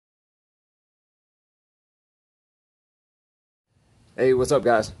Hey, what's up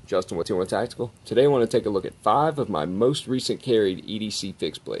guys? Justin with 21 Tactical. Today I want to take a look at 5 of my most recent carried EDC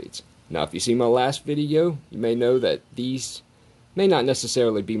fixed blades. Now if you see my last video, you may know that these may not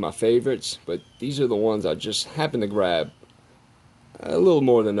necessarily be my favorites, but these are the ones I just happened to grab a little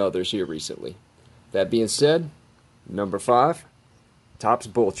more than others here recently. That being said, number 5, Tops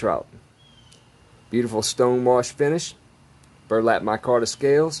Bull Trout. Beautiful stone wash finish, burlap micarta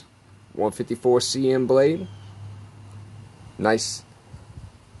scales, 154 cm blade. Nice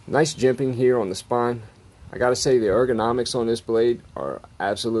jimping here on the spine. I gotta say the ergonomics on this blade are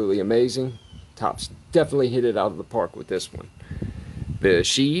absolutely amazing. Tops definitely hit it out of the park with this one. The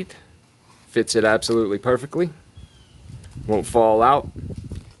sheath fits it absolutely perfectly. Won't fall out.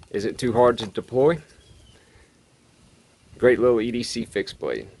 Isn't too hard to deploy. Great little EDC fixed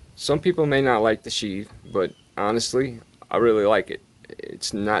blade. Some people may not like the sheath, but honestly, I really like it.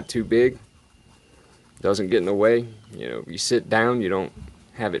 It's not too big. Doesn't get in the way. You know, you sit down, you don't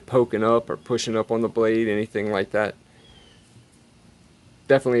have it poking up or pushing up on the blade, anything like that.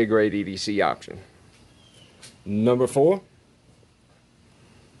 Definitely a great EDC option. Number 4,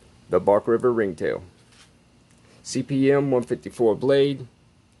 the Bark River Ringtail. CPM 154 blade.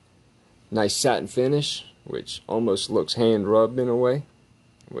 Nice satin finish, which almost looks hand rubbed in a way,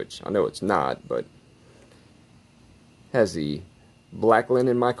 which I know it's not, but has the black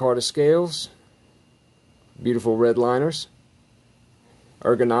linen micarta scales. Beautiful red liners.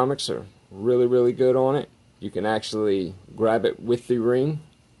 Ergonomics are really good on it. You can actually grab it with the ring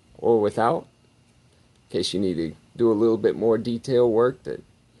or without, in case you need to do a little bit more detail work that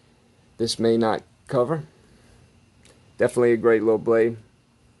this may not cover. Definitely a great little blade.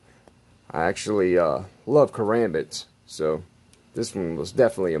 I actually love karambits, so this one was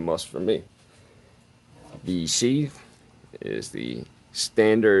definitely a must for me. The sheath is the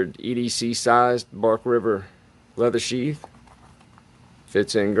standard EDC sized Bark River leather sheath.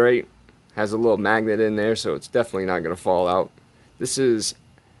 Fits in great. Has a little magnet in there, so it's definitely not going to fall out. This is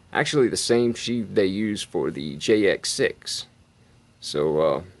actually the same sheath they use for the JX6.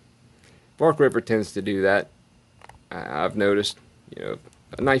 So Bark River tends to do that. I've noticed, you know,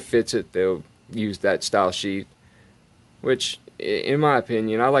 if a knife fits it, they'll use that style sheath, which in my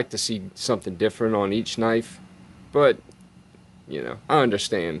opinion, I like to see something different on each knife, but you know, I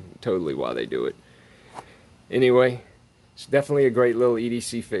understand totally why they do it. Anyway, it's definitely a great little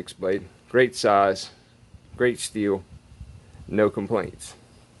EDC fixed blade. Great size, great steel, no complaints.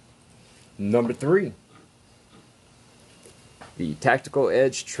 Number 3, the Tactical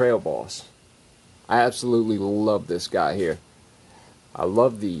Edge Trail Boss. I absolutely love this guy here. I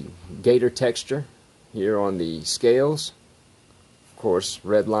love the gator texture here on the scales. Of course,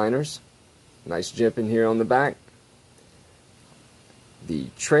 red liners. Nice jimping here on the back. The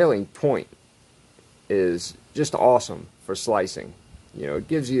trailing point is just awesome for slicing. You know, it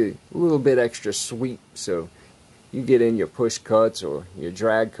gives you a little bit extra sweep, so you get in your push cuts or your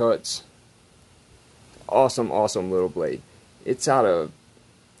drag cuts. Awesome little blade. It's out of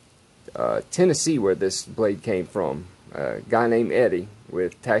Tennessee where this blade came from. A guy named Eddie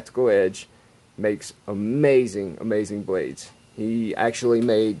with Tactical Edge makes amazing blades. He actually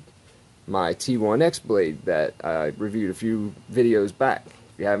made my T1X blade that I reviewed a few videos back.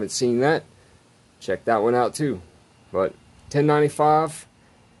 If you haven't seen that, check that one out too. But 1095,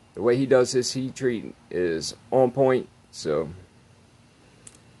 the way he does his heat treat is on point, so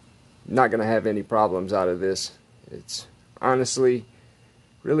not gonna have any problems out of this. It's honestly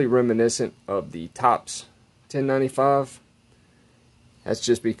really reminiscent of the Tops 1095. That's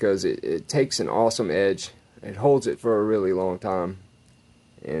just because it takes an awesome edge. It holds it for a really long time,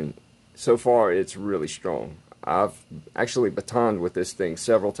 and so far it's really strong. I've actually batoned with this thing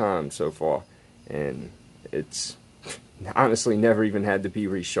several times so far, and it's honestly never even had to be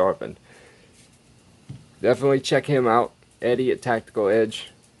resharpened. Definitely check him out, Eddie at Tactical Edge.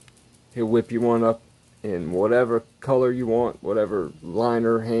 He'll whip you one up in whatever color you want, whatever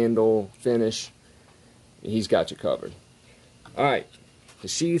liner, handle, finish. He's got you covered. Alright, the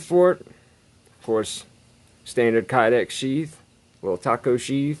sheath for it, of course, standard Kydex sheath, little taco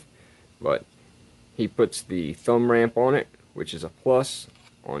sheath, but he puts the thumb ramp on it, which is a plus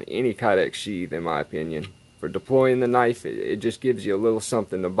on any Kydex sheath in my opinion. For deploying the knife, it just gives you a little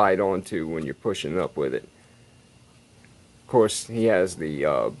something to bite onto when you're pushing up with it. Of course, he has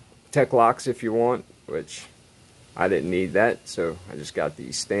the tech locks if you want, which I didn't need that, so I just got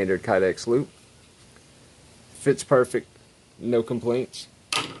the standard Kydex loop. Fits perfect, no complaints.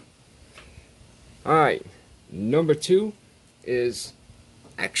 Alright, number 2 is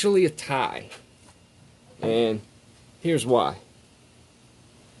actually a tie, and here's why.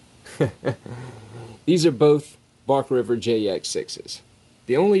 These are both Bark River JX6s.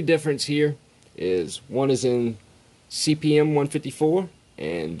 The only difference here is one is in CPM 154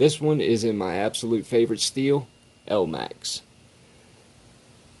 and this one is in my absolute favorite steel, LMAX.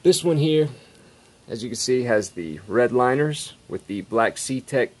 This one here, as you can see, has the red liners with the black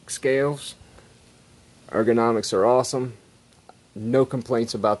C-Tech scales. Ergonomics are awesome. No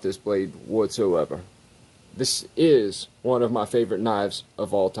complaints about this blade whatsoever. This is one of my favorite knives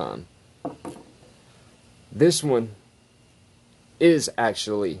of all time. This one is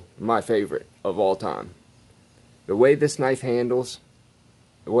actually my favorite of all time. The way this knife handles,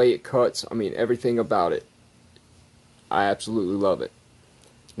 the way it cuts, I mean everything about it, I absolutely love it.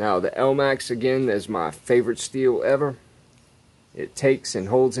 Now the LMAX again is my favorite steel ever. It takes and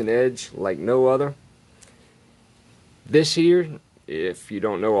holds an edge like no other. This here, if you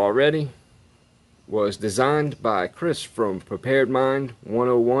don't know already, was designed by Chris from Prepared Mind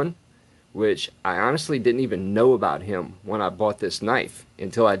 101, which I honestly didn't even know about him when I bought this knife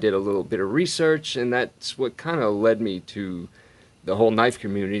until I did a little bit of research, and that's what kind of led me to the whole knife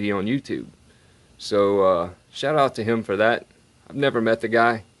community on YouTube. So shout out to him for that. I've never met the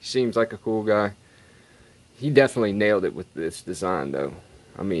guy. He seems like a cool guy. He definitely nailed it with this design though.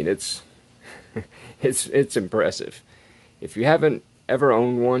 I mean, it's it's impressive. If you haven't ever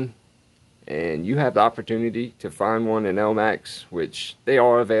owned one and you have the opportunity to find one in LMAX, which they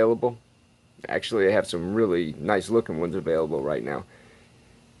are available, actually they have some really nice looking ones available right now.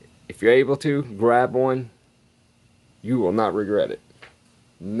 If you're able to, grab one. You will not regret it.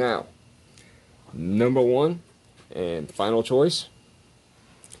 Now, number one and final choice,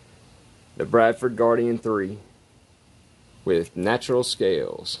 the Bradford Guardian 3 with natural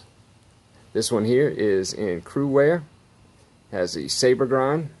scales. This one here is in crew wear, has the saber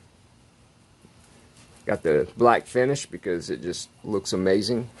grind, got the black finish because it just looks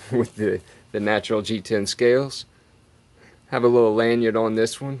amazing with the natural G10 scales. Have a little lanyard on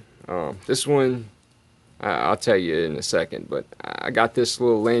this one. This one, I'll tell you in a second, but I got this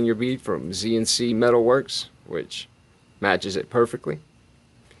little lanyard bead from Z&C Metalworks, which matches it perfectly.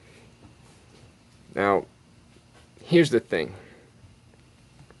 Now, here's the thing.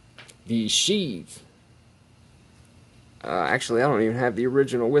 The sheath, actually I don't even have the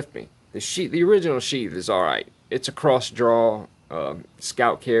original with me. The original sheath is alright. It's a cross draw,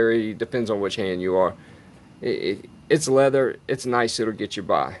 scout carry, depends on which hand you are. It's leather, it's nice, it'll get you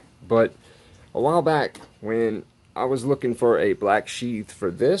by. But a while back when I was looking for a black sheath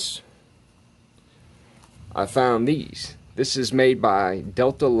for this, I found these. This is made by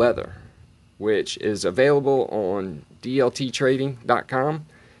Delta Leather, which is available on dlttrading.com.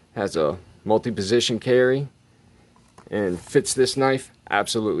 Has a multi-position carry and fits this knife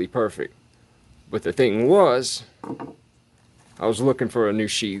absolutely perfect. But the thing was, I was looking for a new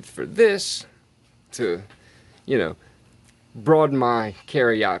sheath for this to, you know, broaden my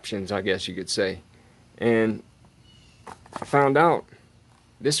carry options, I guess you could say. And I found out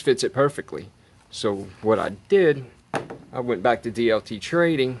this fits it perfectly. So what I did, I went back to DLT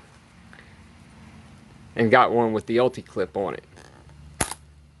Trading and got one with the Ulti-Clip on it,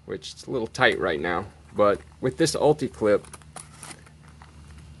 which is a little tight right now. But with this Ulti-Clip,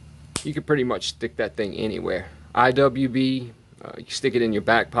 you can pretty much stick that thing anywhere. IWB, you stick it in your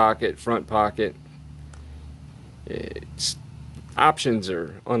back pocket, front pocket. Options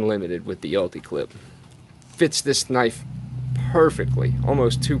are unlimited with the Ulti-Clip. Fits this knife perfectly,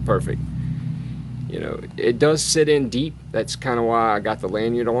 almost too perfect. You know, it does sit in deep. That's kind of why I got the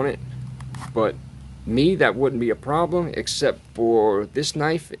lanyard on it. But me, that wouldn't be a problem, except for this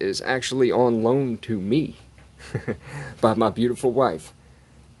knife is actually on loan to me by my beautiful wife.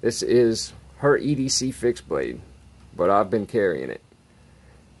 This is her EDC fixed blade, but I've been carrying it.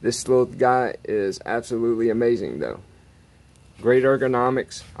 This little guy is absolutely amazing though. Great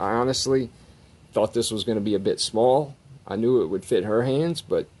ergonomics. I honestly thought this was going to be a bit small. I knew it would fit her hands,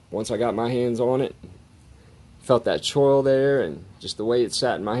 but once I got my hands on it, felt that choil there and just the way it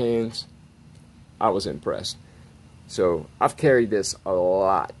sat in my hands, I was impressed. So I've carried this a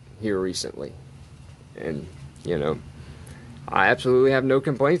lot here recently, and you know, I absolutely have no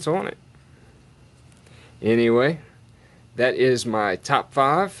complaints on it. Anyway, that is my top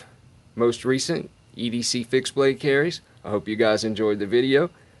 5 most recent EDC fixed blade carries. I hope you guys enjoyed the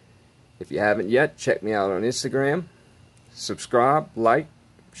video. If you haven't yet, check me out on Instagram. Subscribe, like,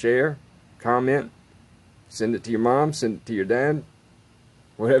 share, comment, send it to your mom, send it to your dad.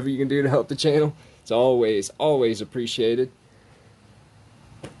 Whatever you can do to help the channel, it's always appreciated.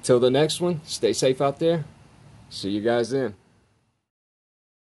 Till the next one, stay safe out there. See you guys then.